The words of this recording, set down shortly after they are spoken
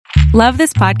Love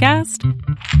this podcast?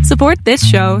 Support this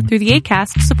show through the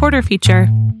Acast supporter feature.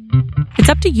 It's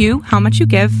up to you how much you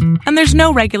give, and there's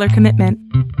no regular commitment.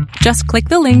 Just click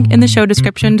the link in the show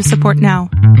description to support now.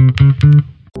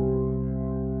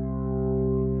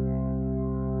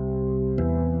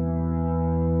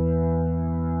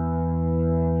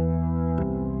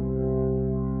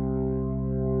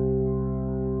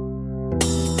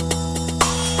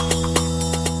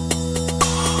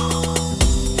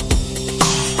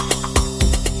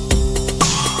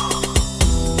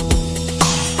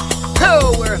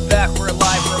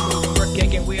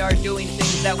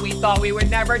 Thought we would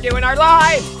never do in our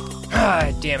lives.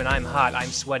 Damn it, I'm hot.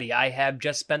 I'm sweaty. I have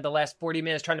just spent the last 40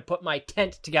 minutes trying to put my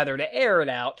tent together to air it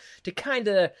out, to kind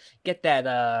of get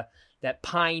that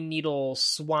pine needle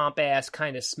swamp ass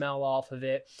kind of smell off of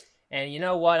it. And you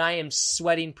know what? I am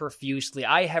sweating profusely.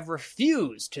 I have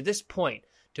refused to this point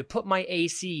to put my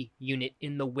AC unit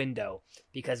in the window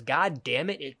because god damn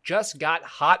it just got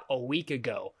hot a week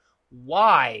ago.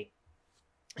 Why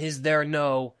is there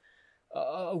no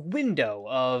a window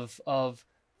of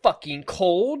fucking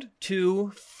cold to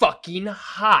fucking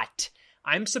hot?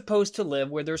 I'm supposed to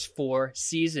live where there's 4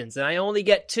 seasons, and I only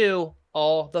get 2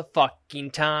 all the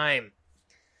fucking time.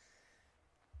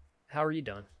 How are you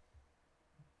doing?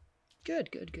 Good.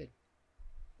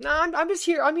 No, I'm just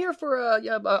here. I'm here for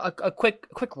a quick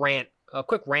rant.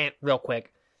 Real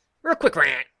quick.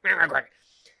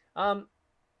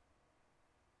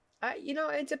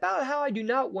 It's about how I do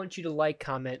not want you to like,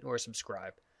 comment, or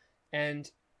subscribe. And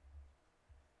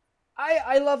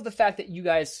I love the fact that you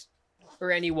guys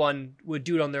or anyone would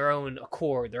do it on their own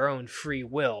accord, their own free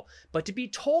will. But to be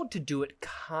told to do it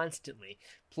constantly,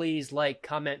 please like,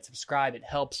 comment, subscribe. It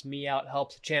helps me out,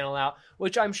 helps the channel out,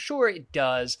 which I'm sure it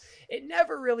does. It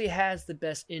never really has the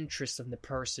best interests of the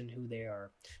person who they are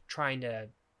trying to,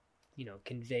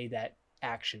 convey that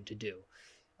action to do.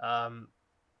 The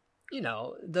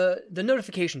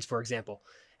notifications, for example.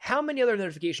 How many other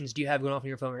notifications do you have going off on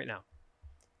your phone right now?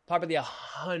 Probably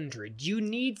 100. Do you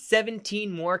need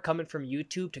 17 more coming from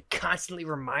YouTube to constantly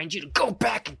remind you to go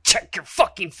back and check your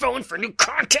fucking phone for new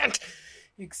content?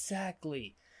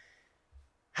 Exactly.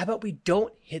 How about we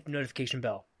don't hit the notification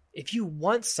bell? If you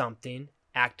want something,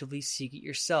 actively seek it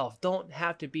yourself. Don't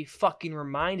have to be fucking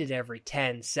reminded every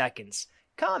 10 seconds.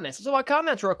 Comments. Let's talk about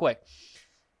comments real quick.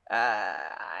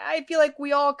 I feel like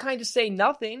we all kind of say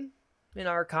nothing in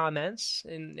our comments,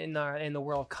 in the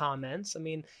world of comments. I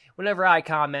mean, whenever I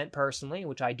comment personally,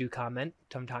 which I do comment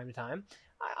from time to time,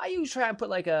 I usually try and put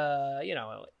like a,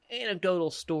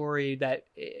 anecdotal story that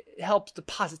helps the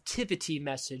positivity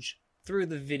message through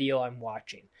the video I'm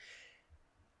watching.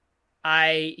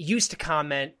 I used to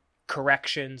comment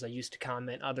corrections. I used to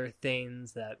comment other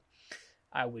things that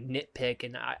I would nitpick,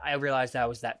 and I realized I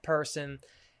was that person.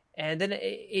 And then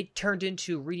it turned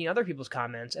into reading other people's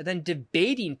comments and then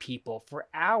debating people for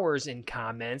hours in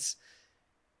comments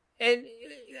and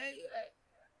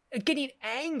getting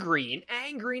angry.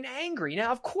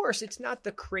 Now, of course, it's not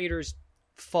the creator's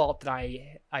fault that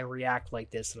I react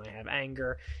like this and I have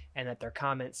anger and that their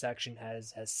comment section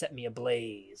has set me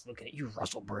ablaze. Looking at you,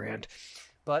 Russell Brand.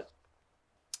 But,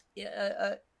 we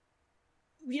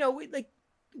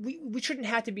shouldn't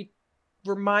have to be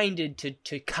reminded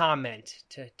to comment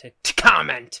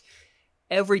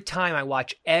every time I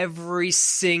watch every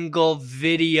single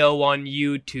video on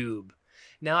YouTube.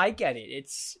 Now I get it.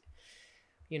 It's,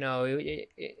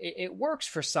 it works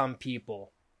for some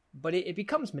people, but it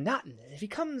becomes monotonous. It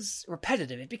becomes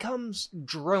repetitive. It becomes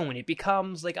drone. It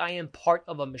becomes like I am part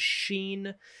of a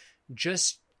machine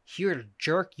just here to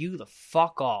jerk you the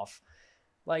fuck off.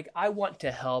 Like, I want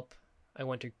to help. I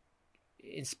want to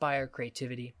inspire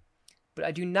creativity. But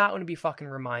I do not want to be fucking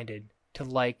reminded to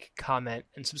like, comment,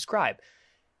 and subscribe.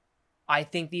 I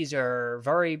think these are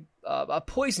very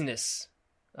poisonous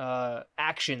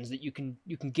actions that you can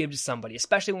give to somebody,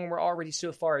 especially when we're already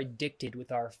so far addicted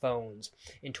with our phones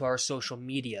into our social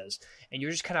medias, and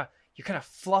you're kind of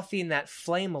fluffing that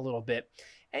flame a little bit.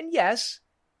 And yes,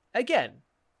 again,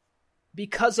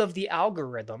 because of the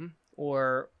algorithm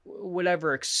or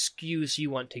whatever excuse you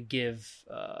want to give.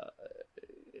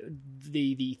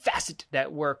 The facet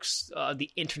that works,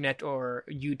 the internet or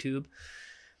YouTube,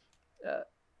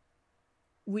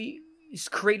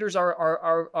 creators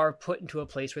are put into a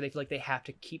place where they feel like they have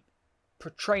to keep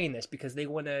portraying this because they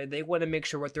want to make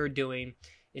sure what they're doing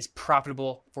is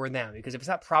profitable for them. Because if it's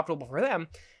not profitable for them,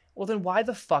 well, then why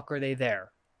the fuck are they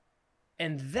there?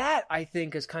 And that, I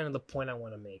think, is kind of the point I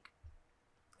want to make.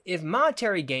 If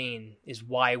monetary gain is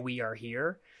why we are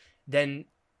here, then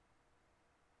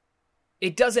I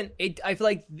feel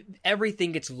like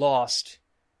everything gets lost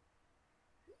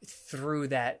through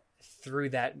that through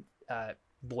that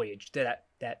voyage, that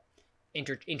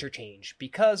interchange,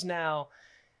 because now,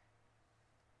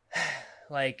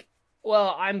 like,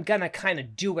 well, I'm gonna kind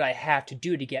of do what I have to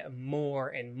do to get more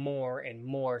and more and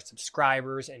more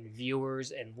subscribers and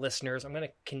viewers and listeners. I'm gonna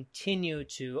continue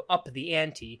to up the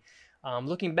ante.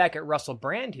 Looking back at Russell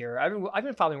Brand here, I've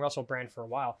been following Russell Brand for a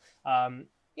while. I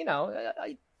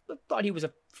thought he was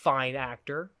a fine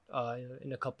actor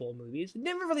in a couple of movies.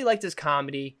 Never really liked his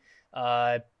comedy.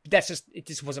 It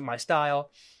just wasn't my style.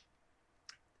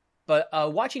 But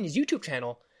watching his YouTube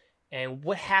channel and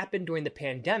what happened during the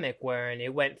pandemic, wherein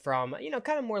it went from,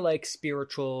 kind of more like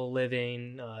spiritual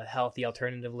living, healthy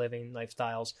alternative living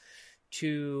lifestyles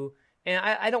to, and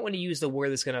I don't want to use the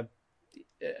word that's going to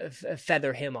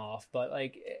feather him off, but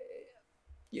like,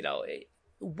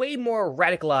 way more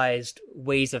radicalized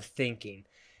ways of thinking.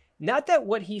 Not that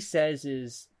what he says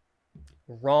is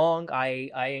wrong. I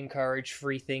encourage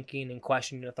free thinking and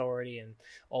questioning authority and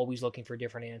always looking for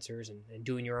different answers and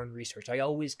doing your own research. I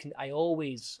always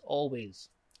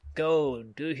go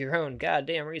do your own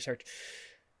goddamn research.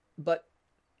 But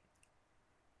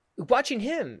watching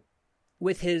him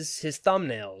with his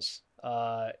thumbnails,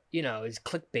 his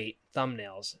clickbait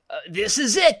thumbnails, this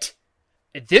is it.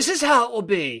 This is how it will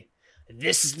be.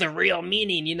 This is the real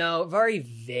meaning, very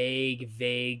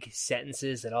vague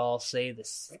sentences that all say the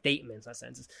statements, not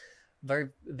sentences, very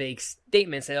vague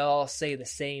statements that all say the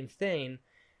same thing,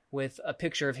 with a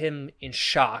picture of him in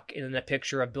shock and then a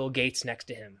picture of Bill Gates next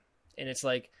to him. And it's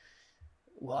like,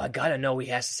 well, I gotta know what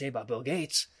he has to say about Bill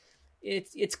Gates.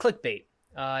 It's clickbait.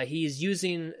 He's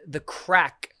using the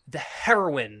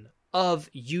heroin of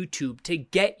YouTube to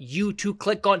get you to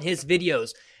click on his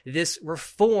videos. This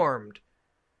reformed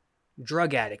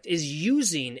drug addict is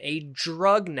using a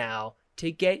drug now to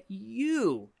get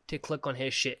you to click on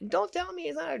his shit. And don't tell me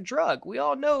it's not a drug. We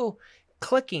all know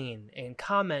clicking and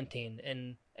commenting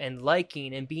and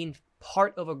liking and being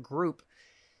part of a group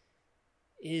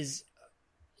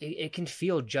it can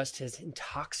feel just as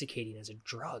intoxicating as a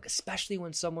drug, especially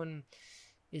when someone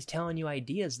is telling you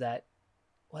ideas that,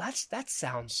 well, that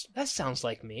sounds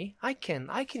like me. I can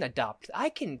adopt.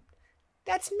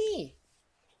 That's me.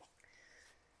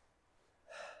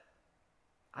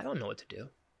 I don't know what to do.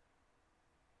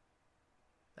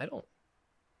 I don't.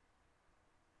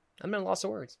 I'm at a loss of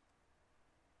words.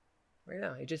 Right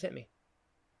now, it just hit me.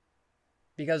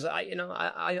 Because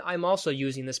I'm also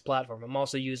using this platform. I'm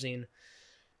also using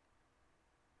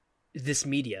this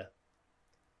media.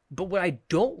 But what I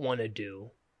don't want to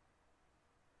do,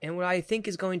 and what I think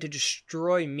is going to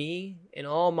destroy me and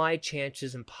all my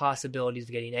chances and possibilities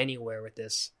of getting anywhere with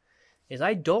this, is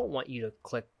I don't want you to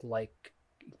click like,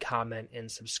 comment,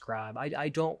 and subscribe. I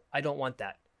don't want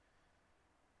that.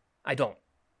 I don't.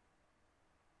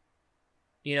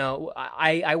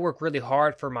 I work really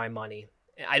hard for my money.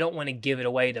 I don't want to give it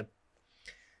away to,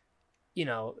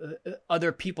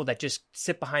 other people that just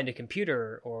sit behind a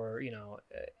computer or,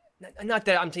 not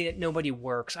that I'm saying that nobody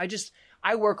works.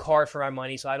 I work hard for my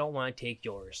money, so I don't want to take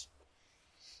yours.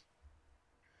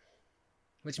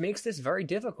 Which makes this very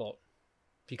difficult.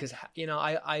 Because,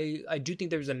 I do think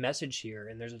there's a message here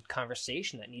and there's a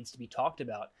conversation that needs to be talked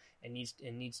about and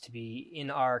needs to be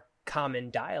in our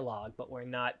common dialogue, but we're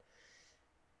not,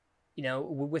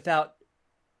 without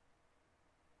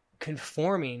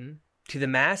conforming to the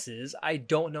masses. I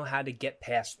don't know how to get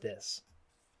past this.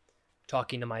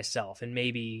 Talking to myself and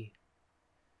maybe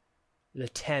the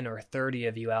 10 or 30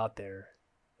 of you out there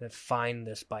that find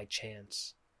this by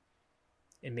chance,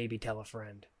 and maybe tell a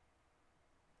friend.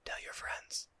 Tell your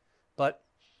friends. But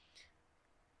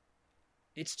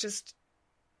it's just,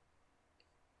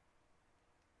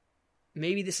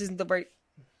 maybe this isn't the right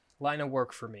line of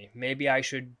work for me. Maybe I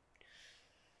should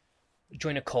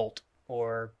join a cult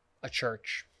or a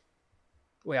church.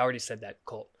 Wait, I already said that,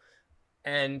 cult.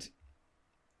 And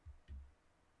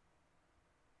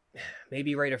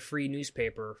maybe write a free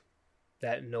newspaper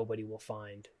that nobody will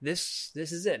find. This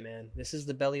is it, man. This is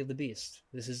the belly of the beast.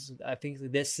 I think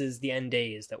this is the end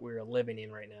days that we're living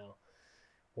in right now,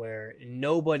 where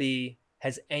nobody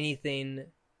has anything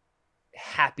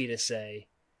happy to say.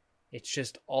 It's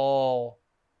just all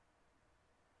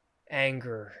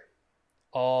anger,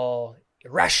 all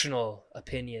irrational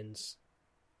opinions,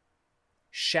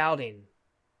 shouting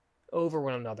over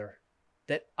one another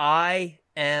that I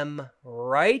am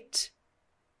right,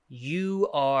 you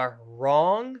are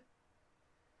wrong,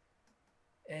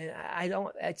 and I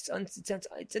don't. It's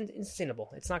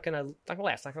unsustainable. It's not gonna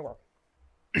last. Not gonna work.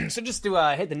 So just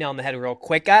to hit the nail on the head real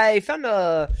quick, I found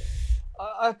a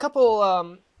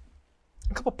couple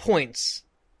points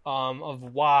of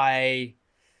why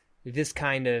this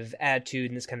kind of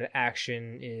attitude and this kind of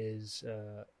action is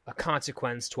a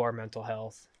consequence to our mental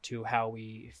health, to how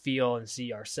we feel and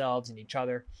see ourselves and each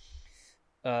other.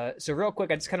 So real quick,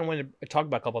 I just kind of wanted to talk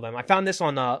about a couple of them. I found this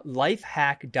on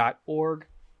lifehack.org.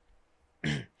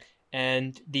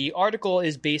 And the article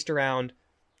is based around,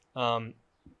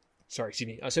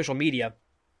 social media.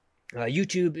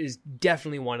 YouTube is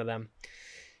definitely one of them.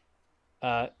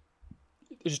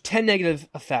 There's 10 negative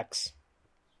effects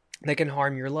that can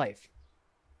harm your life.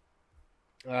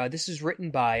 This is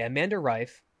written by Amanda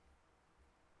Rife.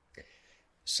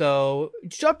 So,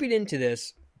 jumping into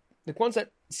this, the ones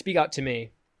that speak out to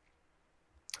me,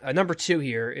 number 2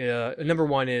 here, number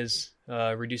 1 is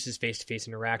reduces face-to-face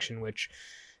interaction, which,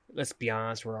 let's be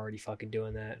honest, we're already fucking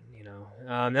doing that, you know.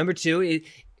 Number 2, it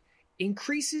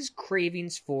increases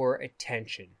cravings for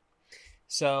attention.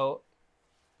 So,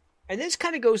 and this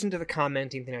kind of goes into the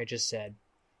commenting thing I just said.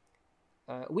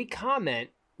 We comment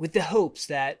with the hopes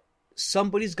that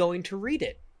somebody's going to read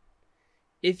it.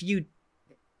 If you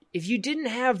didn't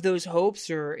have those hopes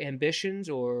or ambitions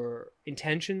or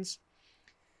intentions,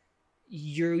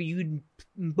 you'd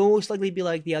most likely be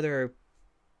like the other,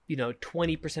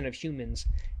 20% of humans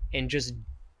and just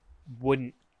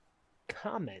wouldn't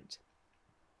comment.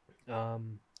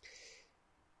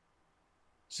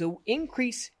 So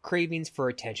increase cravings for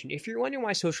attention. If you're wondering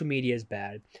why social media is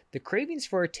bad, the cravings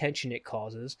for attention it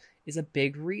causes is a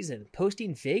big reason.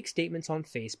 Posting vague statements on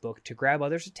Facebook to grab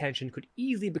others' attention could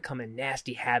easily become a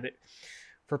nasty habit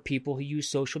for people who use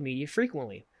social media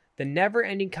frequently. The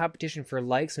never-ending competition for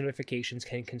likes and notifications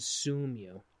can consume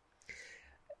you.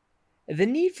 The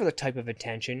need for the type of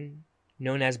attention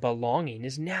known as belonging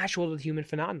is natural to the human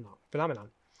phenomenon.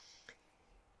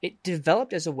 It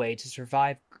developed as a way to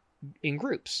survive in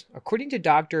groups. According to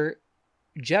Dr.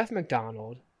 Jeff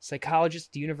McDonald, psychologist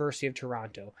at the University of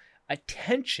Toronto,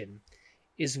 attention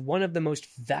is one of the most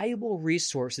valuable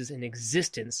resources in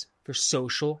existence for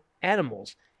social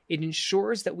animals. It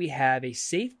ensures that we have a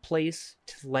safe place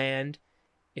to land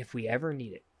if we ever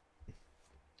need it.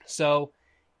 So,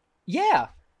 yeah,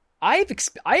 I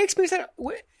experienced that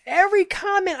with every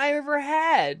comment I ever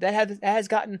had that has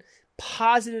gotten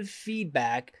positive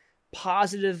feedback,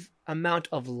 positive amount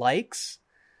of likes.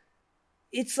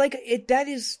 It's like that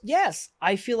is, yes,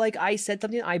 I feel like I said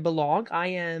something. I belong. I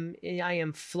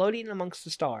am floating amongst the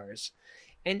stars.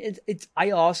 And I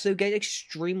also get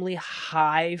extremely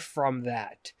high from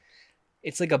that.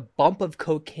 It's like a bump of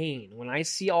cocaine. When I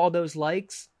see all those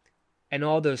likes and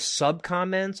all those sub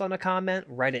comments on a comment,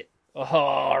 Reddit.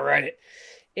 Oh, Reddit.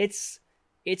 It's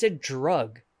a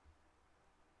drug.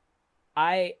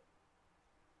 I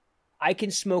can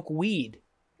smoke weed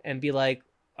and be like,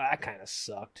 oh, that kind of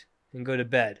sucked, and go to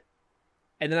bed.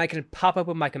 And then I can pop up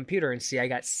on my computer and see I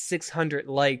got 600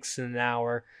 likes in an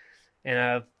hour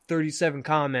and 37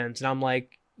 comments, and I'm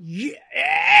like,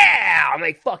 yeah! I'm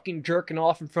like fucking jerking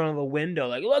off in front of the window,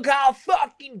 like, look how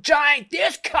fucking giant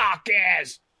this cock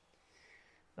is!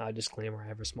 Disclaimer, I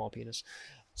have a small penis.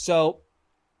 So,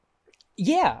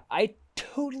 yeah, I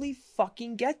totally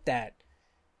fucking get that.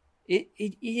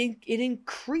 It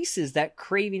increases that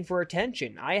craving for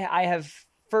attention. I have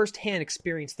firsthand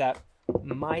experienced that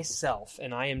myself,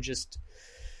 and I am just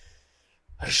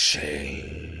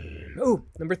ashamed. Oh,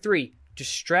 number 3,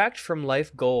 distract from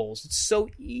life goals. It's so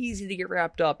easy to get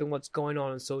wrapped up in what's going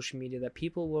on social media that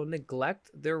people will neglect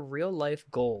their real life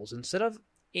goals. Instead of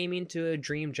aiming to a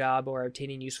dream job or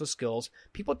obtaining useful skills,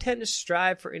 people tend to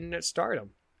strive for internet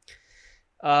stardom.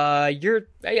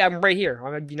 Hey, I'm right here.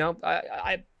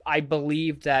 I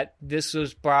believe that this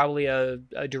was probably a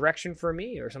direction for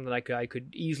me or something I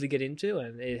could easily get into,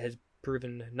 and it has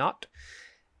proven not.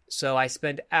 So I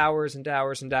spend hours and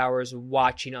hours and hours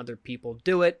watching other people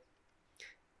do it,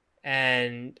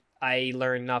 and I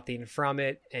learn nothing from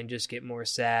it and just get more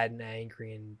sad and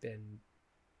angry and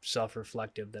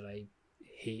self-reflective that I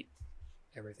hate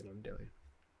everything I'm doing.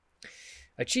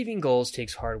 Achieving goals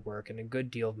takes hard work and a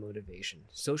good deal of motivation.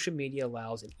 Social media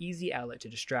allows an easy outlet to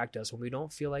distract us when we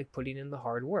don't feel like putting in the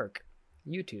hard work.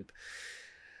 YouTube.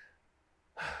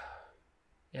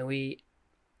 And we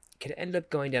can end up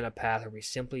going down a path where we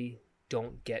simply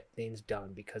don't get things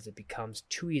done because it becomes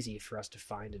too easy for us to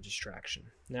find a distraction.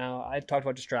 Now, I've talked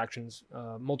about distractions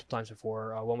multiple times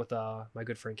before, one with my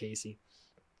good friend Casey.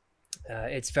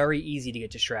 It's very easy to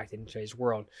get distracted in today's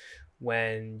world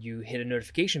when you hit a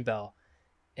notification bell.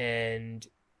 And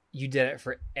you did it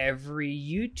for every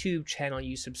YouTube channel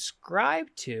you subscribe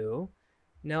to.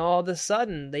 Now all of a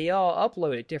sudden, they all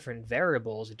upload at different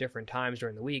variables at different times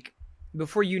during the week.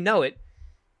 Before you know it,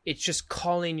 it's just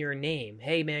calling your name.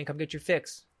 Hey man, come get your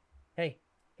fix. Hey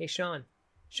Sean.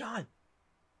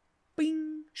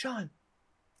 Bing. Sean.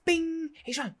 Bing.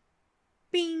 Hey, Sean.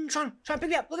 Bing. Sean, pick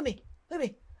me up. Look at me. Look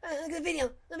at the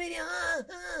video.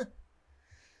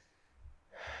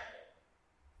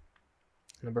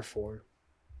 Number 4.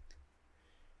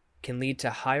 Can lead to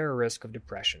higher risk of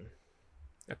depression.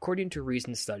 According to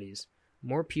recent studies,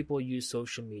 more people use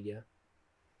social media,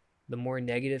 the more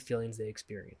negative feelings they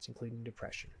experience, including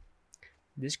depression.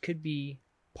 This could be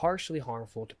partially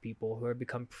harmful to people who have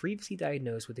become previously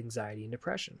diagnosed with anxiety and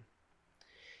depression.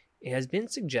 It has been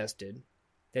suggested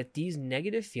that these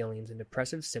negative feelings and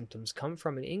depressive symptoms come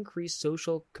from an increased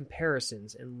social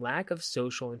comparisons and lack of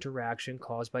social interaction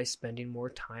caused by spending more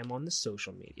time on the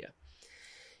social media.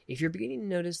 If you're beginning to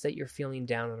notice that you're feeling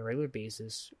down on a regular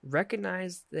basis,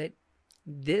 recognize that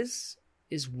this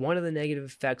is one of the negative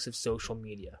effects of social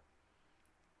media,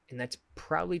 and that's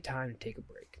probably time to take a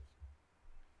break.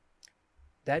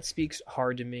 That speaks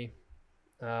hard to me.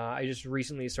 I just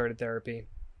recently started therapy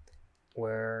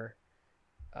where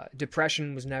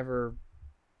depression was never...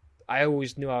 I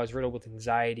always knew I was riddled with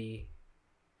anxiety,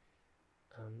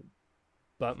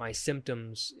 but my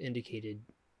symptoms indicated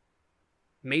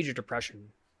major depression.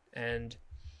 And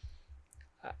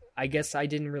I guess I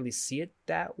didn't really see it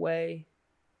that way.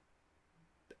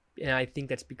 And I think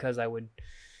that's because I would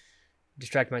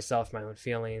distract myself from my own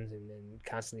feelings and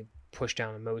constantly push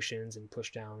down emotions and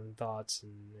push down thoughts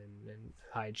and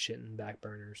hide shit in back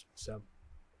burners. So,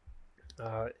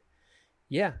 I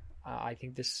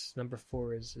think this number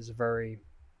 4 is very,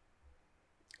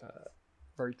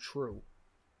 very true.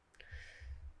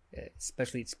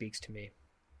 Especially it speaks to me.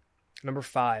 Number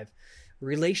 5,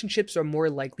 relationships are more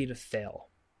likely to fail.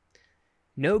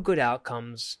 No good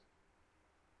comes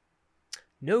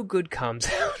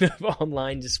out of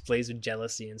online displays of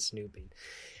jealousy and snooping.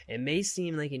 It may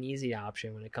seem like an easy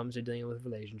option when it comes to dealing with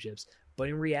relationships, but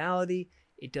in reality,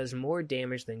 it does more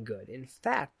damage than good. In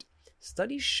fact,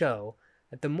 studies show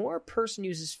that the more a person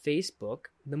uses Facebook,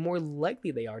 the more likely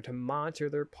they are to monitor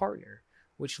their partner,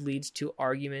 which leads to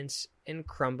arguments and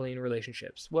crumbling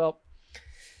relationships. Well,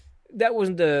 that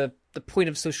wasn't the point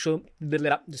of the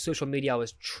social media I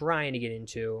was trying to get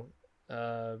into.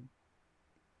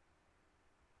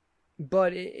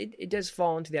 But it does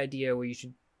fall into the idea where you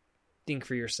should think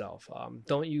for yourself.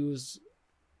 Don't use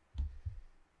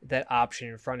that option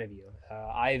in front of you.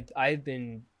 I've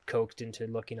been coaxed into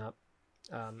looking up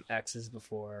exes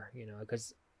before,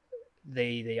 because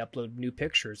they upload new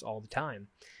pictures all the time.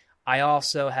 I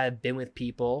also have been with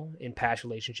people in past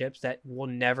relationships that will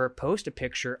never post a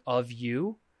picture of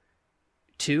you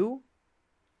two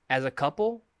as a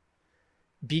couple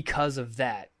because of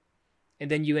that.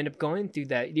 And then you end up going through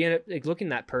that. You end up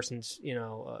looking at that person's,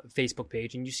 Facebook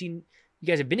page, and you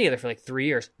guys have been together for like 3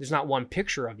 years. There's not one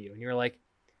picture of you, and you're like,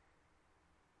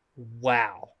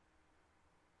 wow.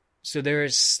 So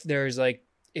there's like,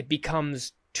 it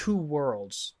becomes 2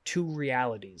 worlds, 2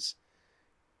 realities.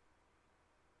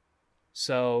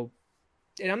 So,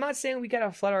 and I'm not saying we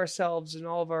gotta flood ourselves in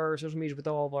all of our social media with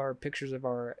all of our pictures of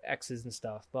our exes and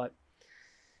stuff, but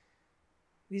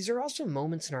these are also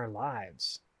moments in our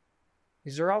lives.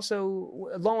 These are also,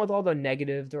 along with all the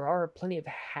negative, there are plenty of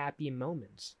happy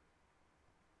moments.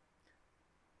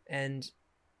 And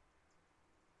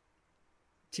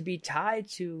to be tied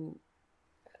to,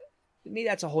 maybe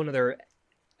that's a whole nother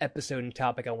episode and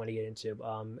topic I want to get into.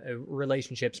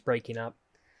 Relationships breaking up.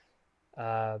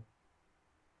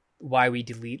 Why we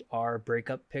delete our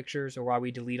breakup pictures, or why we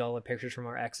delete all the pictures from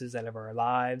our exes out of our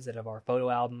lives, out of our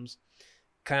photo albums.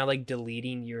 Kind of like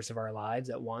deleting years of our lives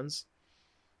at once.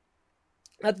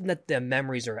 Not that the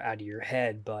memories are out of your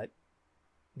head, but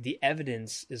the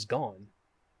evidence is gone.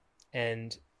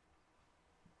 And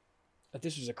if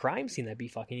this was a crime scene, that'd be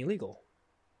fucking illegal.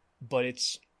 But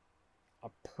it's a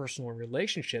personal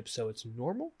relationship, so it's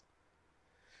normal.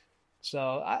 So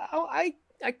I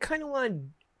kind of want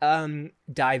to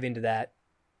dive into that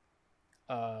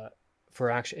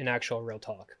for actual real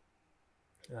talk.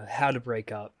 How to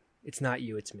break up. It's not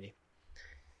you, it's me.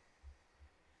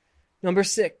 Number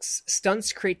 6,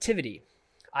 stunts creativity.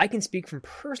 I can speak from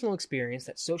personal experience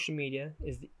that social media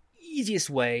is the easiest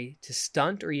way to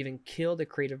stunt or even kill the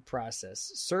creative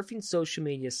process. Surfing social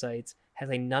media sites has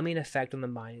a numbing effect on the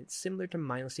mind. It's similar to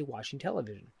mindlessly watching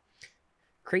television.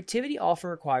 Creativity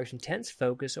often requires intense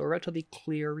focus or a relatively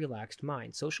clear, relaxed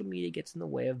mind. Social media gets in the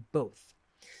way of both.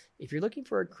 If you're looking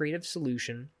for a creative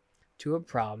solution to a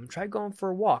problem, try going for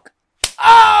a walk.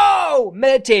 Oh!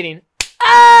 Meditating.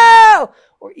 Oh!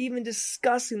 Or even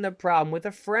discussing the problem with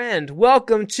a friend.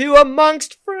 Welcome to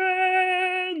Amongst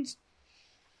Friends!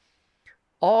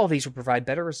 All these will provide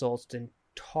better results than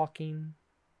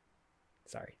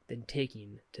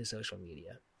taking to social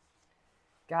media.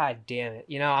 God damn it.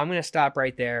 I'm going to stop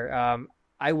right there.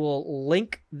 I will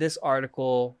link this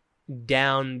article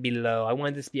down below. I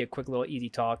wanted this to be a quick little easy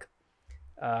talk,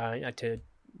 not to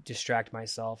distract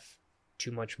myself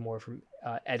too much more from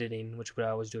editing, which what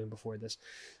I was doing before this.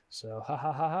 So,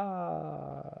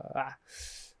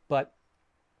 But,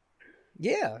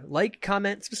 yeah, like,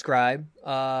 comment, subscribe,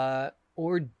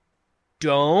 or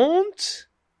don't.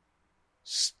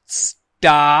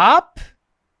 Stop.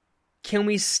 Can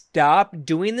we stop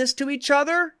doing this to each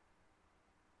other?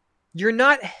 You're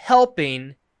not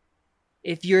helping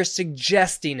if you're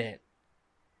suggesting it.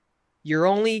 You're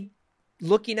only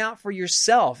looking out for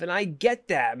yourself, and I get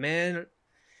that, man.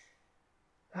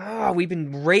 We've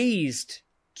been raised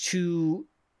to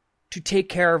take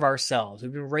care of ourselves.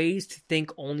 We've been raised to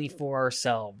think only for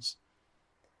ourselves.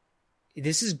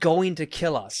 This is going to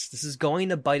kill us. This is going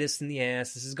to bite us in the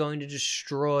ass. This is going to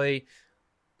destroy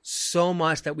so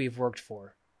much that we've worked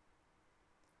for.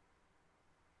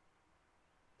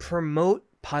 Promote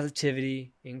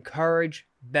positivity. Encourage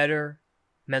better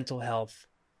mental health.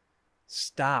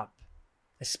 Stop.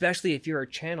 Especially if you're a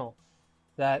channel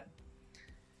that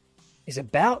is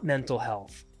about mental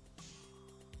health.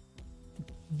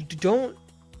 Don't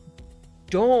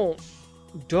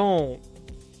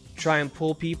try and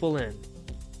pull people in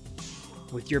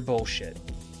with your bullshit.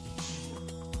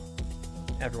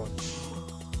 Everyone,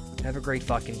 have a great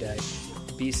fucking day.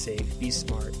 Be safe, be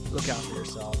smart, look out for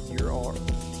yourselves. You're all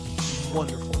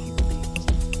wonderful human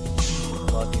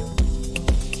beings. Love you.